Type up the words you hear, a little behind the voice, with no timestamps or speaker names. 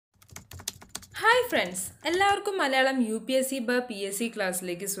Hi friends, എല്ലാവർക്കും Malayalam UPSC/PSC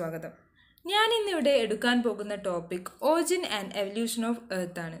ക്ലാസ്സിലേക്ക് സ്വാഗതം. ഞാൻ ഇന്നിവിടെ എടുക്കാൻ പോകുന്ന topic origin and evolution of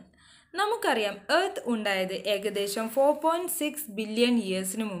earth ആണ്. നമുക്കറിയാം, എർത്ത് ഉണ്ടായത് ഏകദേശം 4.6 ബില്യൺ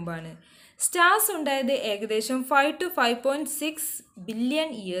ഇയേഴ്സിന് മുമ്പാണ്. സ്റ്റാർസ് ഉണ്ടായത് ഏകദേശം 5 to 5.6 ബില്യൺ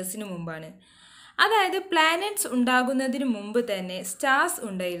ഇയേഴ്സിന് മുമ്പാണ്. അതായത് പ്ലാനറ്റ്സ് ഉണ്ടാകുന്നതിന് മുമ്പ് തന്നെ സ്റ്റാർസ്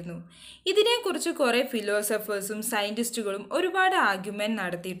ഉണ്ടായിരുന്നു. ഇതിനെക്കുറിച്ച് കുറേ ഫിലോസഫേഴ്സും സയൻറ്റിസ്റ്റുകളും ഒരുപാട് ആർഗ്യുമെൻറ്റ്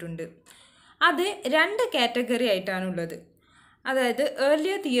നടത്തിയിട്ടുണ്ട്. അത് രണ്ട് കാറ്റഗറി ആയിട്ടാണുള്ളത്. അതായത്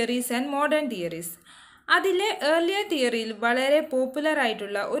earlier theories and modern theories. അതിലെ ഏർലിയർ തിയറിയിൽ വളരെ പോപ്പുലർ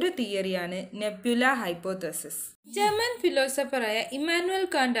ആയിട്ടുള്ള ഒരു തിയറിയാണ് നെബ്യുല ഹൈപ്പോതെസിസ്. ജർമ്മൻ ഫിലോസഫറായ ഇമ്മാനുവൽ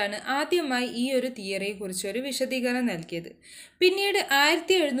കാണ്ടാണ് ആദ്യമായി ഈ ഒരു തിയറിയെക്കുറിച്ച് ഒരു വിശദീകരണം നൽകിയത്. പിന്നീട്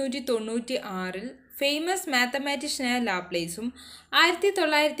 1796 famous മാത്തമാറ്റീഷ്യനായ ലാപ്ലേസും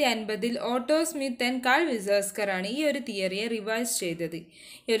 1950 auto Smith and call വിസേഴ്സ്കറാണ് ഈ ഒരു തിയറിയെ റിവൈസ് ചെയ്തത്.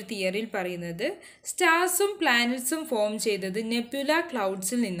 ഈ ഒരു തിയറിയിൽ പറയുന്നത് സ്റ്റാർസും പ്ലാനറ്റ്സും ഫോം ചെയ്തത് നെബ്യുല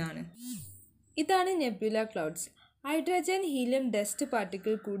ക്ലൗഡ്സിൽ നിന്നാണ്. ഇതാണ് നെബ്യുല clouds. Hydrogen, helium, dust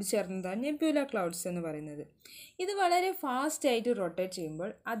particle കൂടി ചേർന്നതാണ് നെബ്യുല ക്ലൗഡ്സ് എന്ന് പറയുന്നത്. ഇത് വളരെ ഫാസ്റ്റ് ആയിട്ട് റൊട്ടേറ്റ് ചെയ്യുമ്പോൾ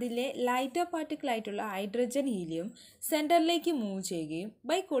അതിലെ ലൈറ്റർ പാർട്ടിക്കിൾ ആയിട്ടുള്ള ഹൈഡ്രജൻ, ഹീലിയം സെൻറ്ററിലേക്ക് മൂവ് ചെയ്യുകയും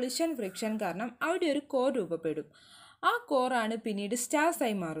ബൈ കൊളിഷൻ ഫ്രിക്ഷൻ കാരണം അവിടെ ഒരു കോർ രൂപപ്പെടും. ആ കോറാണ് പിന്നീട്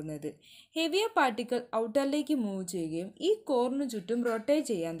സ്റ്റാർസായി മാറുന്നത്. ഹെവിയർ പാർട്ടിക്കിൾ ഔട്ടറിലേക്ക് മൂവ് ചെയ്യുകയും ഈ കോറിന് ചുറ്റും റൊട്ടേറ്റ്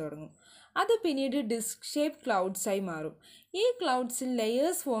ചെയ്യാൻ തുടങ്ങും. അത് പിന്നീട് ഡിസ്ക് ഷേപ്പ് ക്ലൗഡ്സായി മാറും. ഈ ക്ലൗഡ്സിൽ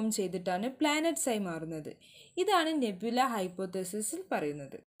ലെയേഴ്സ് ഫോം ചെയ്തിട്ടാണ് പ്ലാനറ്റ്സായി മാറുന്നത്. ഇതാണ് നെബ്യുല ഹൈപ്പോതെസിസിൽ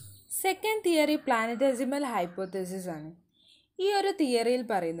പറയുന്നത്. സെക്കൻഡ് തിയറി പ്ലാനറ്റസിമൽ ഹൈപ്പോതെസിസ് ആണ്. ഈ ഒരു തിയറിയിൽ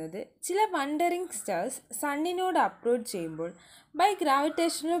പറയുന്നത് ചില വണ്ടറിങ് സ്റ്റാർസ് സണ്ണിനോട് അപ്രോച്ച് ചെയ്യുമ്പോൾ ബൈ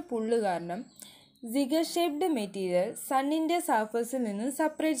ഗ്രാവിറ്റേഷണൽ പുള്ള് കാരണം സിഗർ ഷേപ്ഡ് മെറ്റീരിയൽ സണ്ണിൻ്റെ സർഫസിൽ നിന്ന്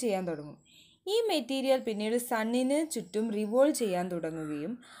സെപ്പറേറ്റ് ചെയ്യാൻ തുടങ്ങും. ഈ മെറ്റീരിയൽ പിന്നീട് സണ്ണിന് ചുറ്റും റിവോൾവ് ചെയ്യാൻ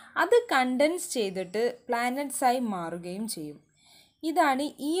തുടങ്ങുകയും അത് കണ്ടൻസ് ചെയ്തിട്ട് പ്ലാനറ്റ്സായി മാറുകയും ചെയ്യും. ഇതാണ്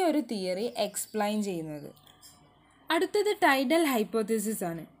ഈ ഒരു തിയറി എക്സ്പ്ലെയിൻ ചെയ്യുന്നത്. അടുത്തത് ടൈഡൽ ഹൈപ്പോതെസിസ്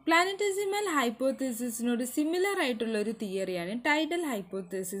ആണ്. പ്ലാനറ്റസിമൽ ഹൈപ്പോതെസിസിനോട് സിമിലർ ആയിട്ടുള്ള ഒരു തിയറിയാണ് ടൈഡൽ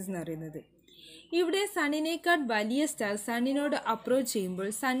ഹൈപ്പോതെസിസ് എന്ന് പറയുന്നത്. ഇവിടെ സണ്ണിനേക്കാൾ വലിയ സ്റ്റാർ സണ്ണിനോട് അപ്രോച്ച് ചെയ്യുമ്പോൾ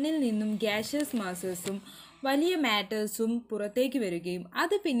സണ്ണിൽ നിന്നും ഗ്യാഷ്യസ് മാസസും വലിയ മാറ്റേഴ്സും പുറത്തേക്ക് വരികയും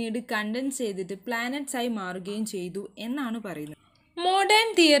അത് പിന്നീട് കണ്ടൻസ് ചെയ്തിട്ട് പ്ലാനറ്റ്സായി മാറുകയും ചെയ്തു എന്നാണ് പറയുന്നത്. മോഡേൺ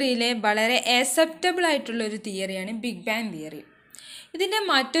തിയറിയിലെ വളരെ ആക്സെപ്റ്റബിൾ ആയിട്ടുള്ള ഒരു തിയറിയാണ് ബിഗ് ബാങ് തിയറി. ഇതിൻ്റെ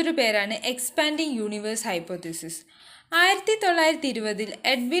മറ്റൊരു പേരാണ് എക്സ്പാൻഡിങ് യൂണിവേഴ്സ് ഹൈപ്പോതെസിസ്. 1920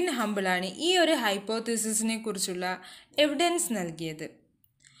 എഡ്വിൻ ഹംബിളാണ് ഈ ഒരു ഹൈപ്പോതെസിസിനെ കുറിച്ചുള്ള എവിഡൻസ് നൽകിയത്.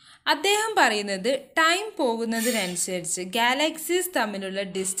 അദ്ദേഹം പറയുന്നത് ടൈം പോകുന്നതിനനുസരിച്ച് ഗാലക്സീസ് തമ്മിലുള്ള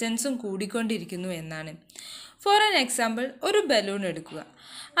ഡിസ്റ്റൻസും കൂടിക്കൊണ്ടിരിക്കുന്നു എന്നാണ്. ഫോർ ആൻ എക്സാമ്പിൾ, ഒരു ബലൂൺ എടുക്കുക.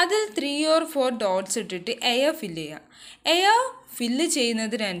 അതിൽ 3 or 4 ഡോട്ട്സ് ഇട്ടിട്ട് എയർ ഫില്ല് ചെയ്യുക. എയർ ഫില്ല്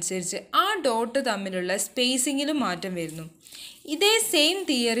ചെയ്യുന്നതിനനുസരിച്ച് ആ ഡോട്ട് തമ്മിലുള്ള സ്പേസിങ്ങിലും മാറ്റം വരുന്നു. ഇതേ സെയിം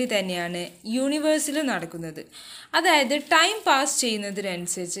തിയറി തന്നെയാണ് യൂണിവേഴ്സിലും നടക്കുന്നത്. അതായത് ടൈം പാസ്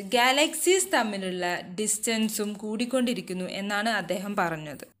ചെയ്യുന്നതിനനുസരിച്ച് ഗാലക്സീസ് തമ്മിലുള്ള ഡിസ്റ്റൻസും കൂടിക്കൊണ്ടിരിക്കുന്നു എന്നാണ് അദ്ദേഹം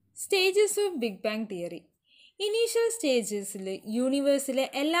പറഞ്ഞത്. Stages of big bang theory. Initial സ്റ്റേജസിൽ യൂണിവേഴ്സിലെ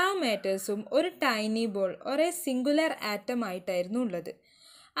എല്ലാ മാറ്റേഴ്സും ഒരു ടൈനി ബോൾ ഒരേ സിംഗുലർ ആറ്റം ആയിട്ടായിരുന്നു ഉള്ളത്.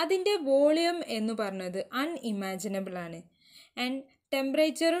 അതിൻ്റെ വോളിയം എന്ന് പറഞ്ഞത് അൺഇമാജിനബിൾ ആണ്. ആൻഡ്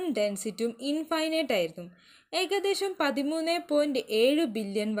ടെമ്പറേച്ചറും ഡെൻസിറ്റിയും ഇൻഫൈനൈറ്റ് ആയിരുന്നു. ഏകദേശം 13.7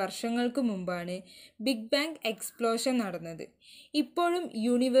 ബില്യൺ വർഷങ്ങൾക്ക് മുമ്പാണ് ബിഗ് ബാങ് എക്സ്പ്ലോഷൻ നടന്നത്. ഇപ്പോഴും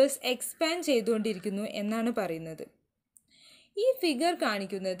യൂണിവേഴ്സ് എക്സ്പാൻഡ് ചെയ്തുകൊണ്ടിരിക്കുന്നു എന്നാണ് പറയുന്നത്. ഈ ഫിഗർ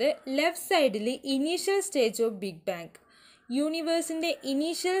കാണിക്കുന്നത് ലെഫ്റ്റ് സൈഡിൽ initial stage of big bang, യൂണിവേഴ്സിൻ്റെ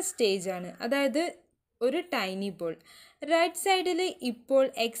initial stage ആണ്, അതായത് ഒരു ടൈനി ബോൾ. റൈറ്റ് സൈഡിൽ ഇപ്പോൾ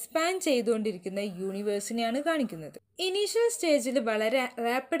എക്സ്പാൻഡ് ചെയ്തുകൊണ്ടിരിക്കുന്ന യൂണിവേഴ്സിനെയാണ് കാണിക്കുന്നത്. ഇനീഷ്യൽ സ്റ്റേജിൽ വളരെ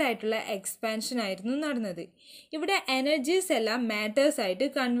റാപ്പിഡ് ആയിട്ടുള്ള എക്സ്പാൻഷൻ ആയിരുന്നു നടന്നത്. ഇവിടെ എനർജീസ് എല്ലാം മാറ്റേഴ്സ് ആയിട്ട്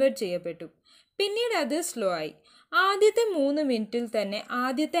കൺവേർട്ട് ചെയ്യപ്പെട്ടു. പിന്നീട് അത് സ്ലോ ആയി. ആദ്യത്തെ 3 മിനിറ്റിൽ തന്നെ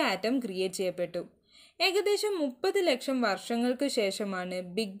ആദ്യത്തെ ആറ്റം ക്രിയേറ്റ് ചെയ്യപ്പെട്ടു. ഏകദേശം 30 ലക്ഷം വർഷങ്ങൾക്ക് ശേഷമാണ്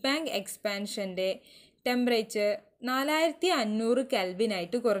ബിഗ് ബാങ് എക്സ്പാൻഷൻ്റെ ടെമ്പറേച്ചർ 4500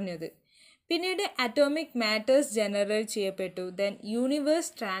 കെൽവിനായിട്ട് കുറഞ്ഞത്. പിന്നീട് അറ്റോമിക് മാറ്റേഴ്സ് ജനറേറ്റ് ചെയ്യപ്പെട്ടു. ദെൻ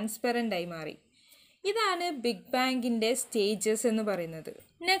യൂണിവേഴ്സ് ട്രാൻസ്പെറൻ്റ് ആയി മാറി. ഇതാണ് ബിഗ് ബാങ്കിൻ്റെ സ്റ്റേജസ് എന്ന് പറയുന്നത്.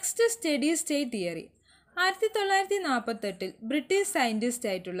 Next steady state theory. 1948 British scientist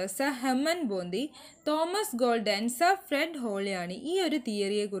ആയിട്ടുള്ള sir ഹെമൻ ബോന്തി, Thomas gold and sir Fred ഹോളിയാണ് ഈ ഒരു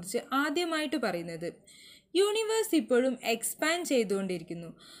തിയറിയെക്കുറിച്ച് ആദ്യമായിട്ട് പറയുന്നത്. യൂണിവേഴ്സ് ഇപ്പോഴും എക്സ്പാൻഡ് ചെയ്തുകൊണ്ടിരിക്കുന്നു,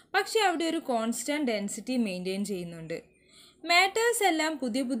 പക്ഷേ അവിടെ ഒരു കോൺസ്റ്റൻറ്റ് ഡെൻസിറ്റി മെയിൻറ്റെയിൻ ചെയ്യുന്നുണ്ട്. മാറ്റേഴ്സ് എല്ലാം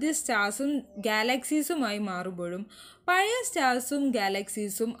പുതിയ പുതിയ സ്റ്റാർസും ഗാലക്സീസുമായി മാറുമ്പോഴും പഴയ സ്റ്റാർസും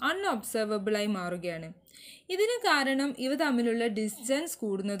ഗാലക്സീസും അൺഒബ്സർവബിളായി മാറുകയാണ്. ഇതിന് കാരണം ഇവ തമ്മിലുള്ള ഡിസ്റ്റൻസ്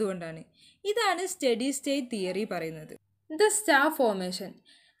കൂടുന്നതുകൊണ്ടാണ്. ഇതാണ് സ്റ്റഡി സ്റ്റേറ്റ് തിയറി പറയുന്നത്. The star formation.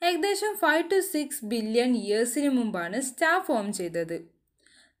 ഏകദേശം 5 to 6 ബില്യൺ ഇയേഴ്സിന് മുമ്പാണ് സ്റ്റാർ ഫോം ചെയ്തത്.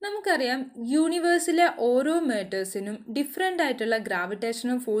 നമുക്കറിയാം യൂണിവേഴ്സിലെ ഓരോ മാറ്റേഴ്സിനും ഡിഫറെൻ്റ് ആയിട്ടുള്ള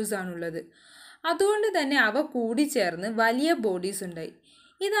ഗ്രാവിറ്റേഷണൽ ഫോഴ്സ് ആണുള്ളത്. അതുകൊണ്ട് തന്നെ അവ കൂടിച്ചേർന്ന് വലിയ ബോഡീസ് ഉണ്ടായി.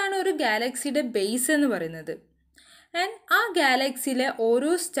 ഇതാണ് ഒരു ഗാലക്സിയുടെ ബേസ് എന്ന് പറയുന്നത്. ആൻഡ് ആ ഗാലക്സിയിലെ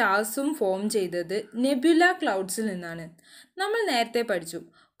ഓരോ സ്റ്റാർസും ഫോം ചെയ്തത് നെബുല ക്ലൗഡ്സിൽ നിന്നാണ്. നമ്മൾ നേരത്തെ പഠിച്ചു,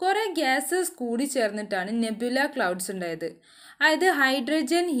 കുറേ ഗ്യാസസ് കൂടിച്ചേർന്നിട്ടാണ് നെബുല ക്ലൗഡ്സ് ഉണ്ടായത്. അതായത്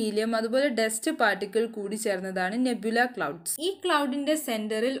ഹൈഡ്രജൻ, ഹീലിയം അതുപോലെ ഡസ്റ്റ് പാർട്ടിക്കിൾ കൂടി ചേർന്നതാണ് നെബുല ക്ലൗഡ്സ്. ഈ ക്ലൗഡിൻ്റെ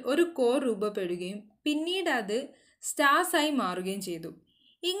സെൻറ്ററിൽ ഒരു കോർ രൂപപ്പെടുകയും പിന്നീട് അത് സ്റ്റാർസായി മാറുകയും ചെയ്തു.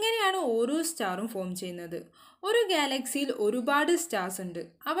 ഇങ്ങനെയാണ് ഓരോ സ്റ്റാറും ഫോം ചെയ്യുന്നത്. ഒരു ഗാലക്സിയിൽ ഒരുപാട് സ്റ്റാർസ് ഉണ്ട്.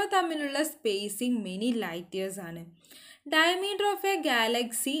 അവ തമ്മിലുള്ള സ്പേസിംഗ് മെനി ലൈറ്റ് ഇയേഴ്സ് ആണ്. Diameter of A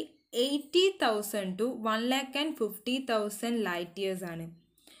Galaxy 80,000 to 1,50,000 light years ആണ്.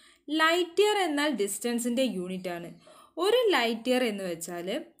 ലൈറ്റ് ഇയർ എന്നാൽ ഡിസ്റ്റൻസിൻ്റെ യൂണിറ്റ് ആണ്. ഒരു ലൈറ്റ് ഇയർ എന്ന് വെച്ചാൽ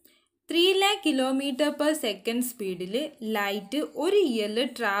 3,00,000 km/s സ്പീഡിൽ ലൈറ്റ് ഒരു ഇയറിൽ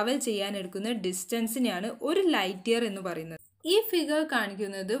ട്രാവൽ ചെയ്യാൻ എടുക്കുന്ന ഡിസ്റ്റൻസിനെയാണ് ഒരു ലൈറ്റ് ഇയർ എന്ന് പറയുന്നത്. ഈ ഫിഗർ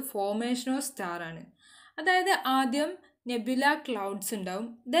കാണിക്കുന്നത് ഫോർമേഷൻ ഓഫ് സ്റ്റാർ ആണ്. അതായത് ആദ്യം നെബുല ക്ലൗഡ്സ് ഉണ്ടാവും,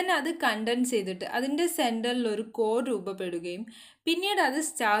 ദെൻ അത് കണ്ടൻസ് ചെയ്തിട്ട് അതിൻ്റെ സെൻറ്ററിൽ ഒരു കോർ രൂപപ്പെടുകയും പിന്നീട് അത്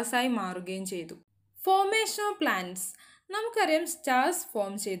സ്റ്റാർസായി മാറുകയും ചെയ്തു. Formation of planets. നമുക്കറിയാം സ്റ്റാർസ്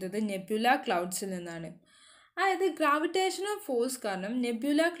ഫോം ചെയ്തത് നെബുല ക്ലൗഡ്സിൽ നിന്നാണ്. അതായത് ഗ്രാവിറ്റേഷണൽ ഫോഴ്സ് കാരണം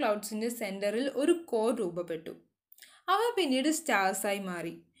നെബുല ക്ലൗഡ്സിൻ്റെ സെൻറ്ററിൽ ഒരു കോർ രൂപപ്പെട്ടു. അവ പിന്നീട് സ്റ്റാർസായി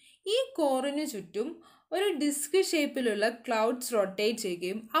മാറി. ഈ കോറിന് ചുറ്റും ഒരു ഡിസ്ക് ഷേപ്പിലുള്ള ക്ലൗഡ്സ് റൊട്ടേറ്റ്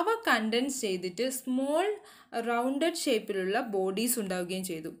ചെയ്യുകയും അവ കണ്ടൻസ് ചെയ്തിട്ട് സ്മോൾ റൗണ്ടഡ് ഷേപ്പിലുള്ള ബോഡീസ് ഉണ്ടാവുകയും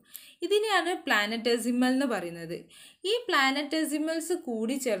ചെയ്തു. ഇതിനെയാണ് പ്ലാനറ്റസിമൽ എന്ന് പറയുന്നത്. ഈ പ്ലാനറ്റസിമൽസ്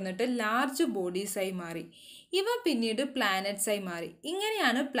കൂടി ചേർന്നിട്ട് ലാർജ് ബോഡീസായി മാറി. ഇവ പിന്നീട് പ്ലാനറ്റ്സായി മാറി.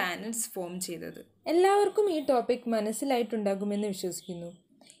 ഇങ്ങനെയാണ് പ്ലാനറ്റ്സ് ഫോം ചെയ്തത്. എല്ലാവർക്കും ഈ ടോപ്പിക് മനസ്സിലായിട്ടുണ്ടാകുമെന്ന് വിശ്വസിക്കുന്നു.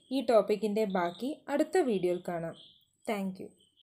 ഈ ടോപ്പിക്കിൻ്റെ ബാക്കി അടുത്ത വീഡിയോയിൽ കാണാം. Thank you.